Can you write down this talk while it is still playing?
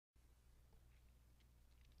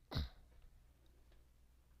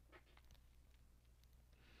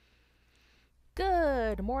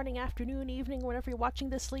Good morning, afternoon, evening, whenever you're watching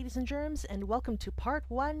this, ladies and germs, and welcome to part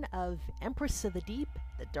 1 of Empress of the Deep,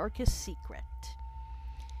 The Darkest Secret.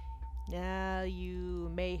 Now,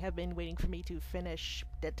 you may have been waiting for me to finish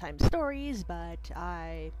Dead Time Stories, but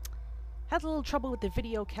I had a little trouble with the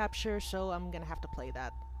video capture, so I'm gonna have to play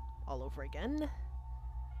that all over again.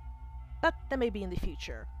 But that may be in the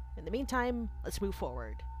future. In the meantime, let's move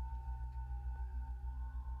forward.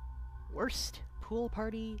 Worst pool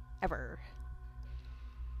party ever.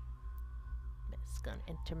 Just gonna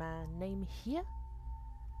enter my name here.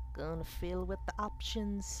 Gonna fill with the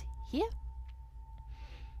options here.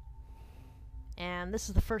 And this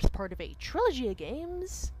is the first part of a trilogy of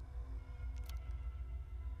games.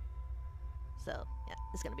 So, yeah,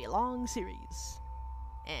 it's gonna be a long series.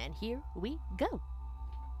 And here we go.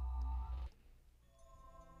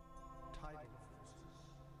 Tidal forces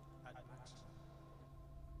at maximum.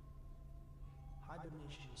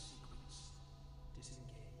 Hibernation sequence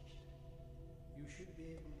disengaged. You should be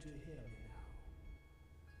able to hear me now.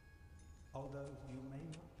 Although you may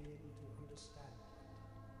not be able to understand it,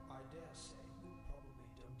 I dare say you probably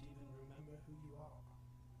don't even remember who you are.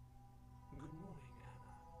 Good morning, Anna.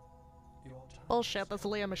 Your time Bullshit, that's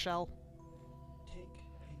Leah Michelle. Take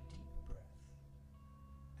a deep breath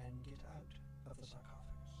and get out of the sarcophagus.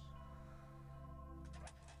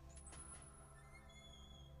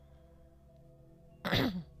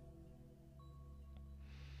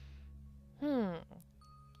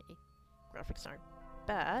 Okay. Graphics aren't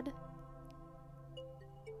bad.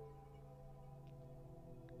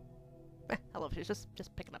 I love it.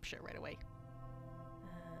 Just picking up shit right away.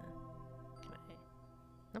 Can I?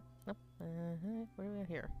 Nope, nope. What are we at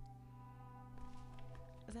here?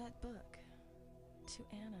 That book. To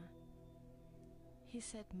Anna. He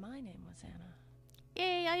said my name was Anna.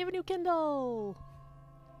 Yay! I have a new Kindle.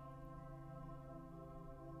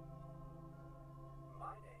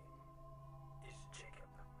 My name is Jacob.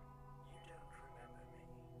 You don't remember me.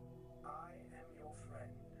 I am your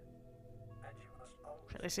friend, and you must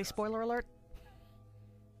always Should I say trust spoiler me. alert?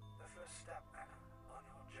 The first step, Anna, on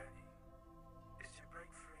your journey is to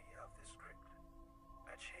break free of this crypt,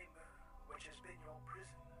 a chamber which has been your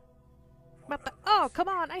prison. What the? Oh, come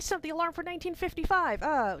on! I set the alarm for 1955.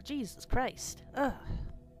 Oh, Jesus Christ. Ugh.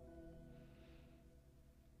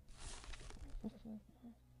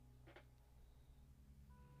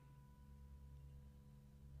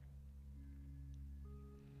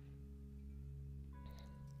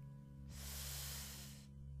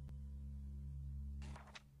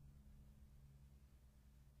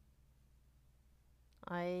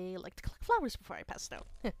 I like to collect flowers before I pass it out.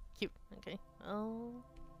 Cute. Okay. Oh.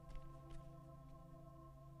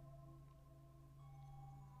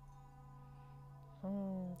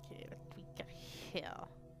 Okay, what do we got here?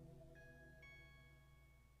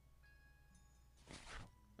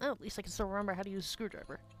 Oh, at least I can still remember how to use a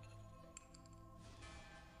screwdriver.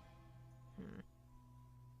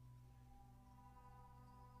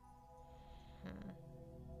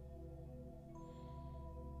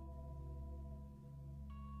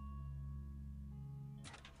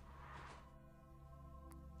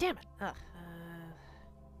 Damn it! Ugh.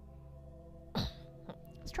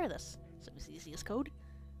 Let's try this. So it's the easiest code.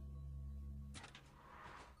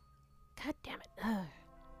 God damn it.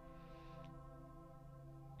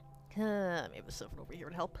 Maybe there's something over here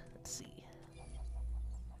to help. Let's see.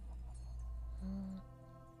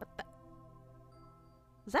 What the?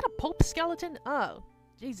 Is that a Pope skeleton? Oh,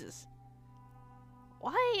 Jesus.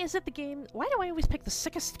 Why is it the game? Why do I always pick the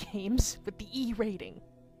sickest games with the E rating?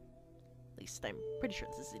 At least I'm pretty sure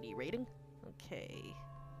this is an E rating. Okay.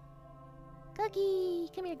 Guggy!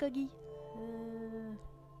 Come here, Guggy.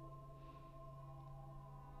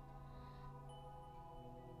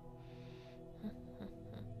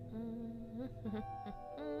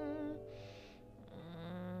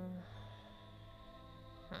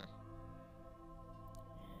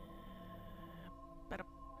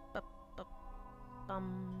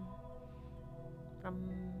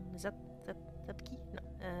 Is that the key? No.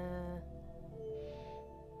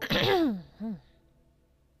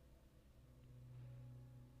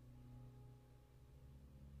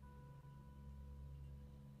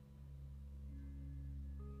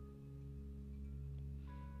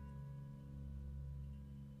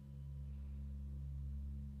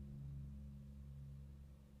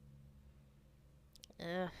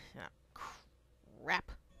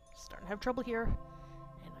 Crap. Starting to have trouble here.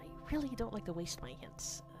 And I really don't like to waste my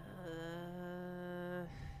hints.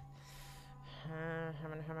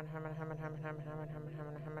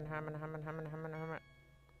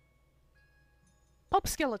 Pope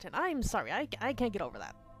skeleton. I'm sorry. I can't get over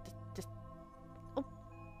that. Just oh.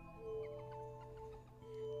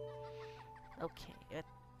 Okay.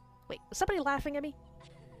 Wait, was somebody laughing at me?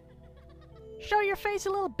 Show your face,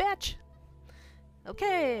 you little bitch!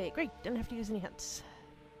 Okay, great. Didn't have to use any hints.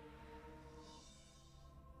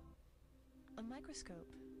 A microscope.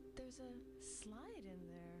 There's a slide in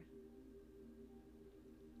there.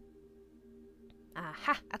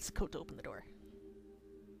 Aha! That's the code to open the door.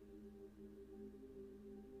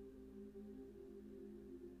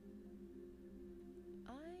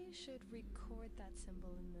 I should record that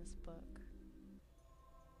symbol in this book.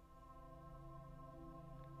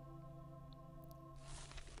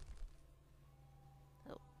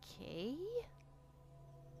 Okay.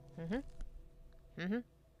 Mm-hmm.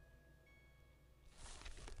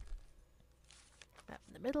 That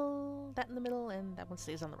in the middle, that in the middle, and that one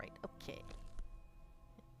stays on the right. Okay.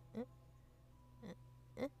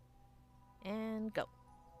 And go.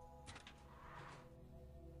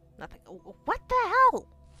 Nothing. Oh, what the hell?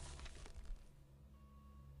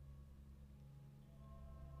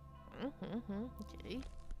 Okay.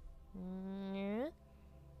 Yeah.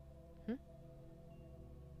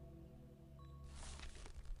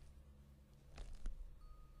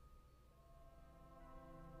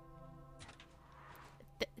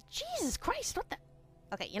 Jesus Christ, what the?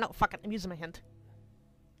 Okay, you know, fuck it, I'm using my hint.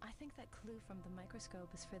 I think that clue from the microscope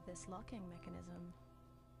is for this locking mechanism.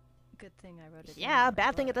 Good thing I wrote it down Yeah, in my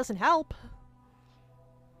bad thing it book. doesn't help.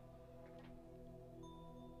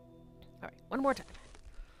 Alright, one more time.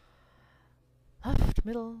 Left,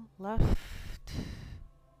 middle, left.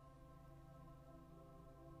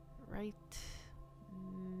 Right.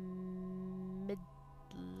 Mid,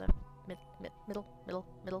 left, middle.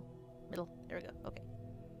 There we go, okay.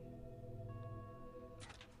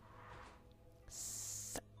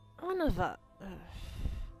 Son of a...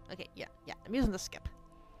 okay, yeah, I'm using the skip.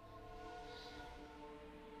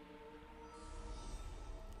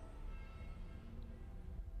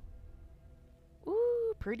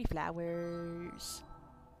 Ooh, pretty flowers.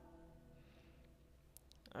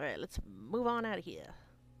 Alright, let's move on out of here.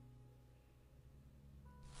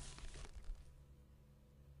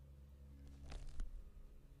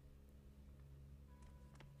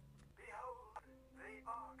 Behold, the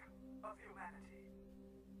ark of humanity,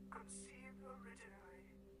 conceived originally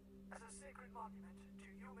as a sacred monument to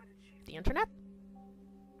human achievement. The internet?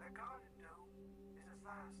 The garden dome is a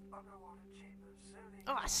vast underwater chamber serving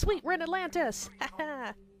Oh, sweet, we're in Atlantis!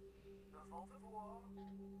 Haha! the vault of war,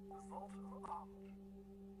 the vault of art,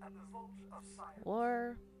 and the vault of science.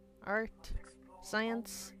 War, art, Explore all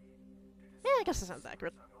science. three to Yeah, I guess that sounds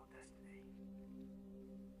accurate. discover your destiny.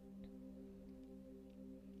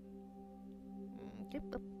 Okay,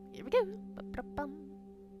 here we go. Ba-ba-bum.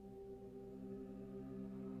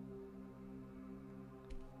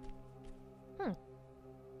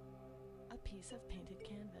 A piece of painted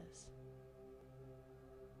canvas.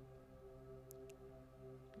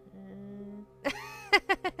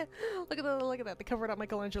 Look at that. They covered up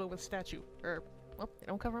Michelangelo with statue. Or, well, they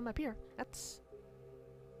don't cover him up here. That's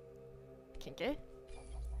kinky.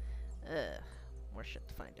 More shit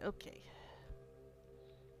to find. Okay.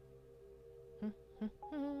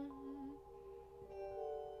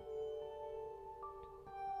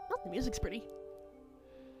 Oh, the music's pretty.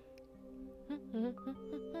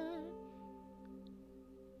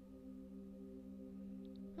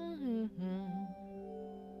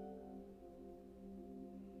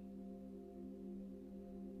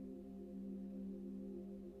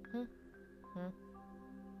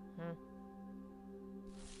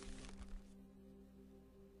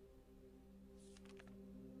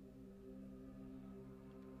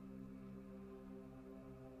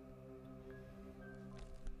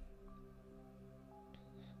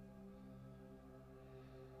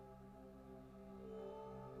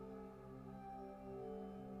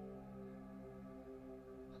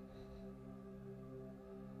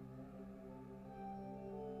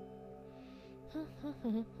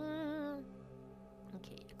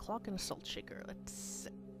 Okay, a clock and a salt shaker. Let's.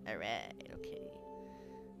 Alright, okay.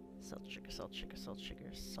 Salt shaker. Salt shaker.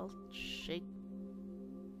 Salt shaker.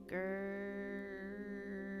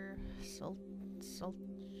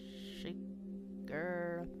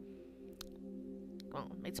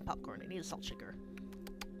 Well, made some popcorn. I need a salt shaker.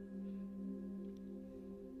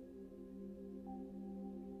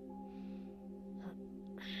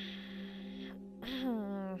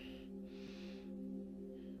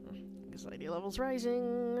 Anxiety levels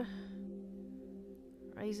rising.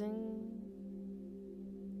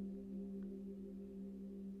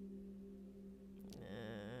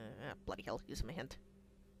 Bloody hell, using my hint.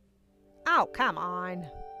 Oh, come on!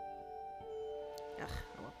 Ugh,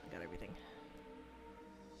 oh well, I got everything.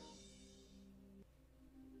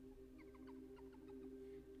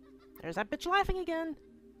 There's that bitch laughing again.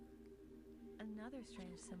 Another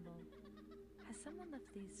strange symbol. Has someone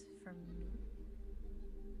left these for me?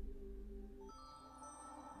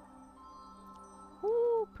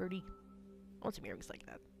 Ooh, pretty. I want some earrings like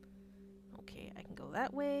that. Okay, I can go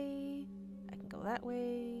that way. I can go that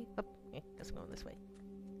way. Oh, guess I'm going this way.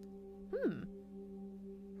 Hmm.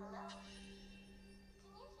 Hello? Can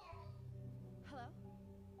you hear me? Hello?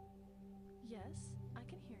 Yes, I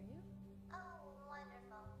can hear you. Oh,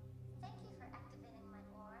 wonderful. Thank you for activating my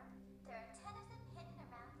orb. There are 10 of them hidden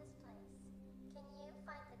around this place. Can you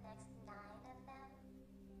find the next 9 of them?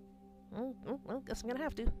 Well, guess I'm gonna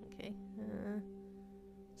have to. Okay.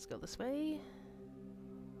 Let's go this way.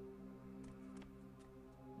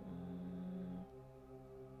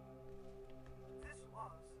 This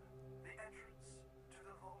was the entrance to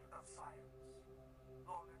the Vault of Science.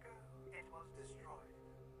 Long ago, it was destroyed.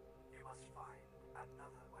 You must find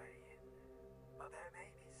another way in. But there may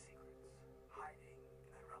be secrets hiding in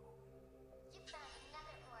the rubble. You found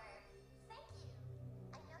another orb. Thank you.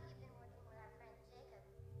 I know you've been working with our friend Jacob.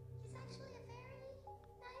 He's actually a very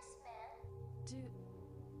nice man.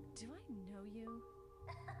 Do I know you? Do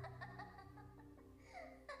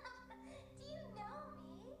you know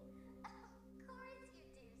me? Of course you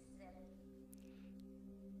do, silly.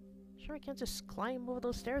 Sure, I can't just climb over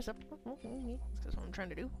those stairs up. That's what I'm trying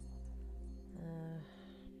to do.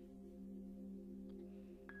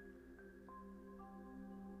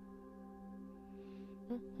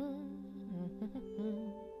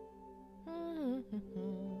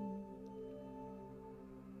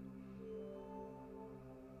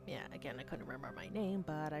 Yeah, again, I couldn't remember my name,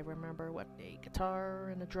 but I remember what a guitar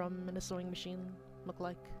and a drum and a sewing machine look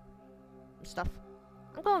like. And stuff.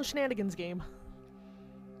 I'm calling Shenanigans game.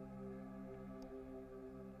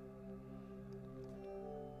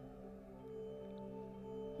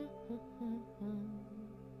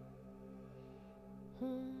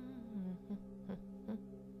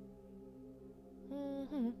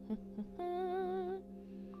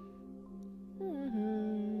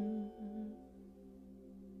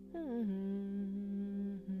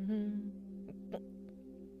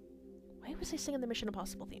 Why was I singing the Mission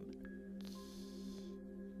Impossible theme?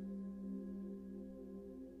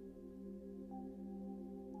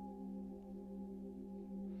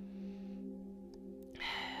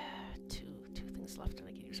 Two things left, and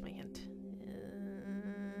I can use my hint.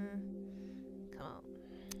 Come on,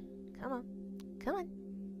 come on, come on,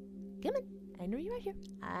 come on! I know you're right here.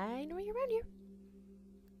 I know you're around here.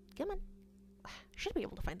 Come on. Should be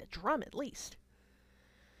able to find the drum at least.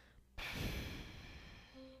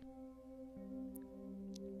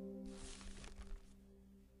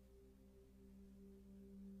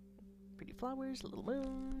 Pretty flowers, little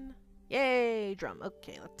moon. Yay, drum.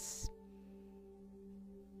 Okay, let's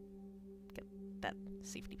get that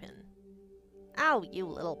safety pin. Ow, you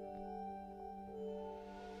little...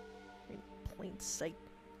 in plain sight.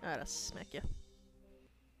 I gotta smack you.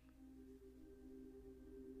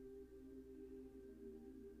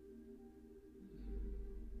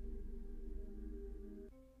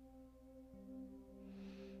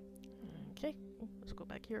 Okay, let's go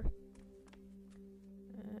back here.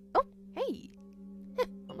 Oh, hey!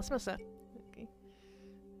 Almost missed that.